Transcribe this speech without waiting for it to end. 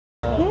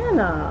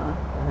Hannah.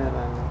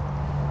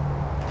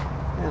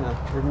 Hannah,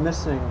 you're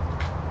missing.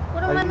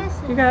 What am I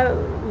missing? You gotta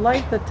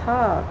light the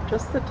top,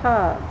 just the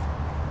top.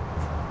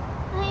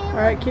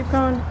 Alright, keep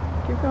going.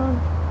 Keep going.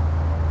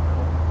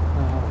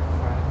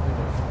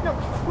 No!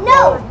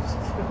 No!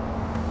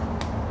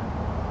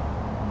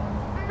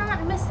 I'm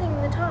not missing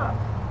the top.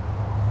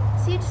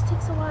 See, it just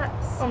takes a while.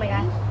 Oh my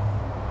god.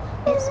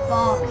 It's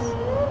false.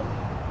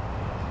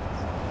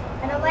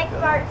 I don't like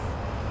farts.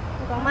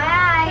 Look on my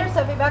eye. Here,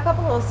 Sophie, back up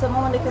a little so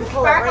Melinda can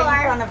pull it right in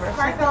front of her.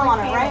 She's going on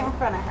it right in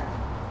front of her.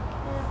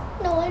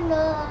 No, I'm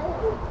not.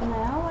 No,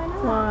 I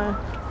know. Why?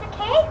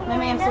 Okay, No,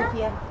 ma'am, Melinda.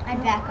 Sophia.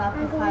 I'd back up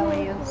if I were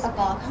you.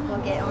 Sparks will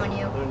get on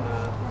you.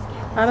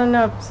 I don't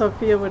know if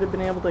Sophia would have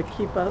been able to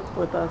keep up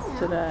with us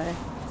today.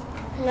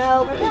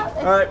 No.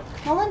 Alright.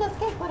 Melinda's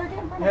cake. Let her get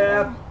in front of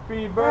her.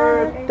 Happy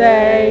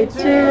birthday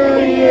Day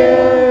to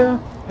you.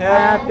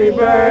 Happy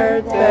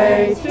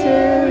birthday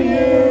to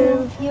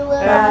you.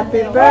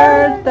 Happy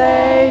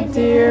birthday,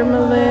 dear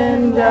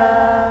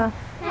Melinda.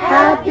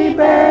 Happy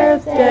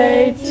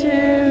birthday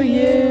to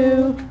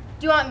you.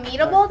 Do you want me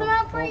to blow them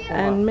out for you?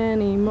 And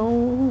many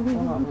more.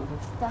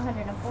 It's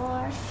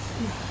 104.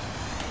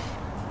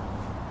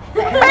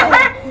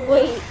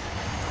 Wait.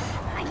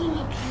 I can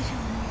get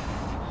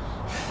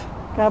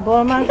Gotta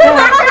blow my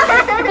back.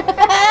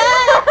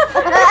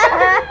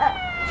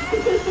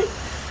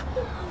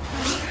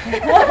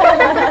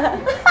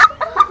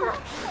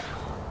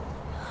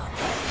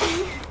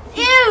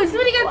 Ew,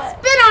 somebody got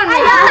spit on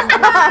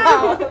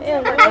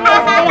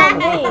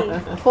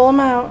me. Pull them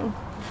out.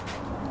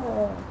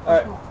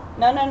 Alright,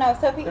 No.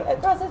 Sophie,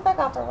 cross this back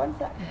off for 1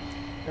 sec.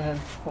 go ahead.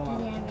 Hold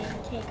on.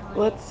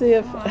 Let's see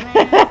if Let's see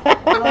if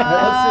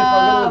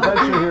our little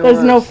adventure here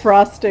there's no works.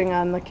 frosting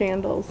on the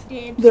candles.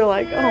 They're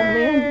like, oh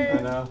man.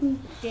 I know.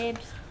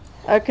 Dibs.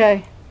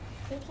 Okay.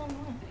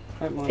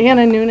 Right, Melinda.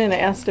 Anna Noonan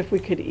asked if we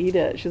could eat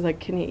it. She's like,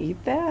 can you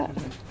eat that?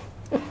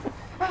 Here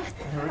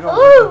we go.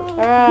 All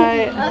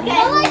right. Okay.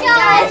 Oh my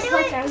gosh.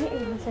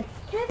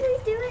 Can I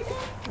please do it?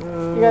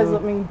 You guys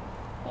let me.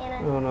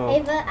 Hannah. Oh no.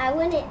 Ava, I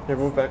wouldn't. Here,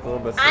 move back a little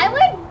bit. I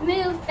would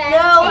move fast.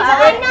 No,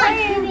 I'm not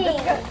moving.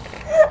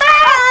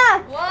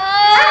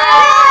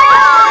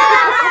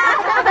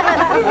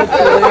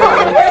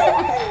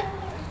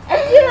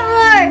 Let's do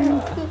more.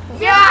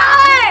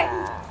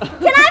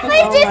 Can I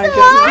please do some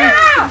more?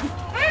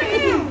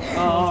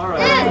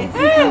 Alright.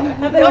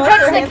 Don't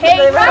touch the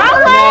cake.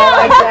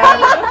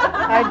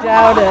 I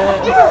doubt it.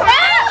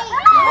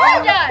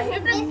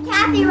 Miss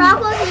Kathy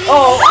Rockwell.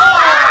 Oh!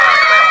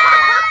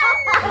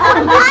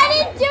 I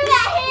didn't do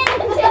that.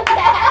 Hannah did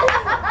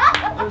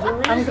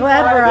that. I'm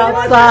glad we're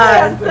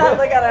outside.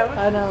 Look at him. I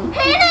know.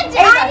 Hannah did.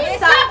 I didn't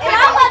do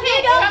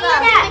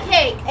that.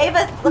 Cake.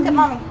 Ava, look at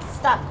mommy.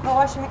 Stop. Go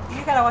wash your.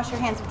 You gotta wash your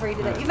hands before you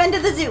do that. You've been to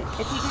the zoo.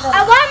 If you do I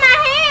that. want my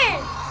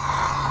hands.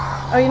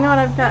 Oh, you know what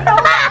I've got?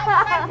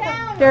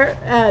 Here,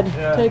 Ed,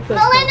 Yeah. take this.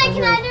 Melinda, one can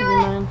here. I do Give me it?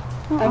 mine.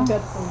 I've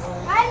got some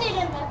more. I need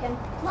a fucking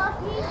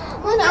fluffy.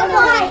 Melinda,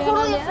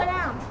 totally upside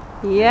down.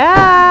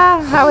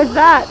 Yeah, how is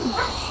that?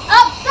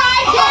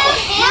 Upside down,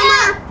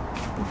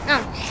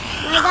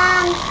 Mama.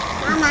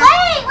 Mama.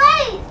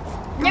 Wait.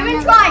 Let me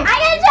try. I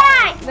gotta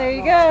try. There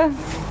you go.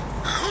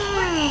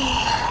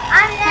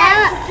 I'm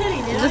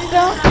next. Just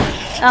don't.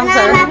 I'm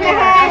sorry. That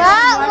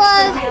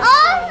was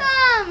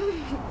awesome.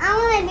 I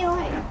want to do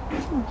it.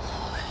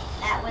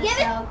 That was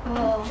so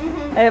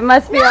cool. It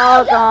must be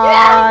all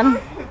gone.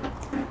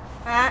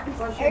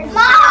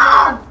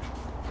 Mom!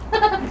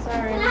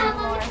 Sorry.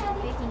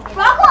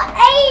 Rockwell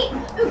ate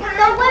the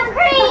whipped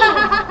cream.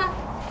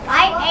 I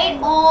ate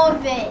all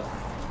of it.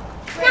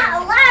 Not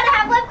allowed to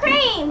have whipped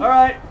cream.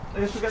 Alright, I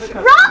guess we gotta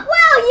cut.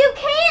 Rockwell, you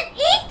can't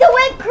eat the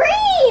whipped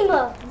cream.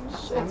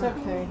 It's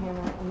okay,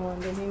 Hannah.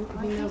 Melinda.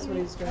 He knows what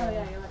he's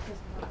doing.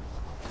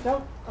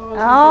 Don't.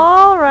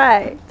 All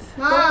right.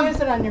 Don't use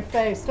it on your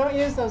face. Don't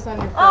use those on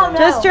your face. Oh, no.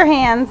 Just your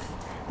hands.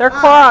 They're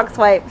Clorox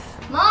wipes.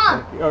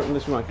 Mom. Oh,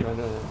 unless you want to do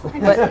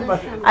But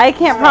I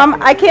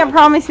can't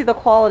promise you the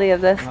quality of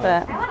this,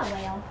 but I want a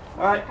whale.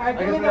 Alright, I guess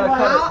we give me gotta one.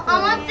 cut I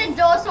want the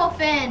dorsal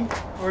fin. it.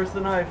 Where's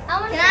the knife? Can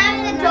I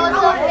have the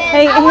dorsal fin?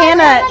 Hey,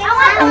 Hannah.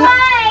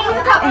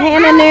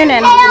 Hannah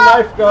Noonan. Where's the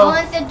knife I go?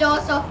 want the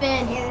dorsal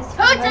fin.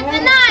 Who took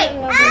the knife?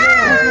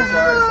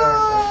 Sorry.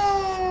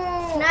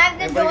 Can I have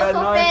the Everybody got a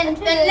dorsal knife? fin?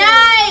 The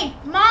knife!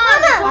 Mom,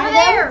 it's over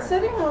there. It's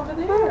sitting over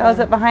there. Oh, is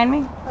it behind me?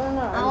 I don't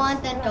know. I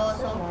want the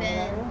dorsal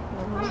fin.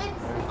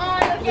 It's on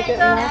the Get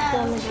knocked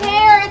on the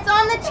chair. It's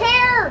on the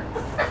chair.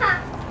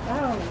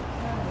 Oh.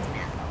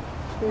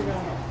 Here you go.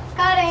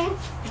 Cutting.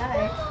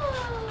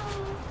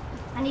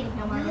 I need to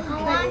feel my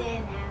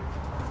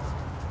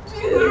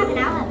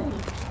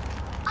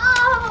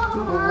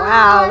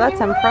Wow,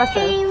 that's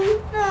impressive.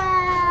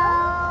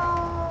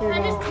 Can I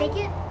just take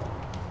it?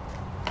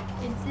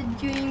 It's a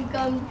dream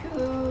come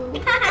true.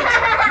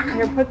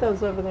 Here, put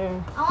those over there.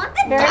 I want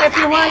the Here, if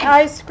you want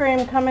ice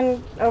cream, come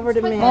over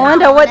to me.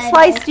 Melinda, what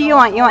slice do you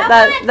want? You want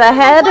the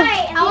head?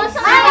 I want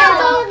some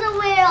on the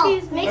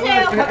wheel. Me too.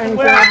 And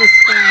grab a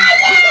spoon.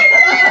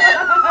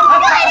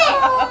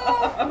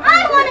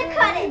 I want to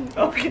cut it.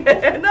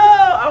 Okay, no,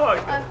 I want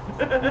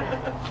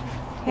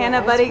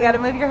Hannah, buddy, gotta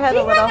move your head a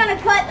She's little. not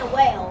gonna cut the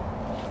whale.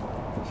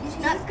 She's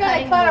not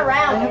gonna cut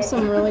around I have it.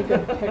 some really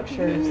good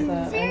pictures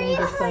that I need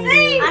to send you.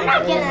 Seriously? I'm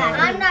not gonna get that.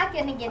 I'm not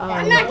getting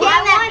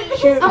that.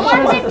 She was I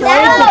want afraid to to feed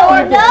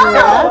the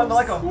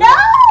giraffes. No!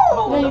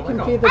 No, you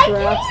can feed the I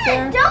giraffes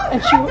can't. there. Don't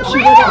And cut she the wouldn't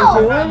whale.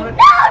 do it.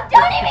 No,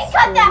 don't even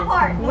cut that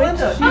part.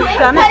 Melinda, She's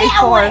done it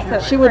before.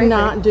 So She would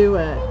not do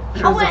it.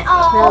 She I was went,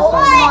 terrified. oh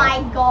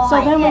my god. So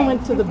then we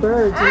went to the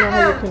birds. You know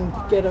how you can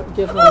give them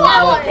feed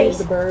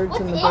the birds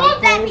in the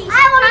bird cage?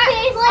 I want a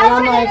piece. And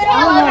I'm like, I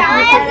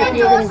don't know if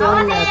you're going to go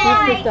in there. If you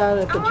freaked out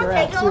at the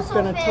giraffes, you're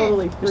going to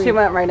totally freak. she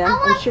went right in.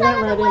 And she went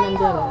right in and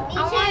did it.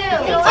 Me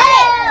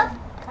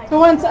too. Who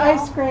wants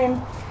ice cream?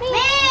 Me.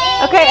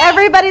 Okay,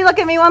 everybody look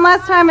at me one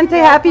last time and say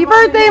happy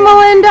birthday,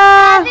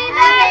 Melinda.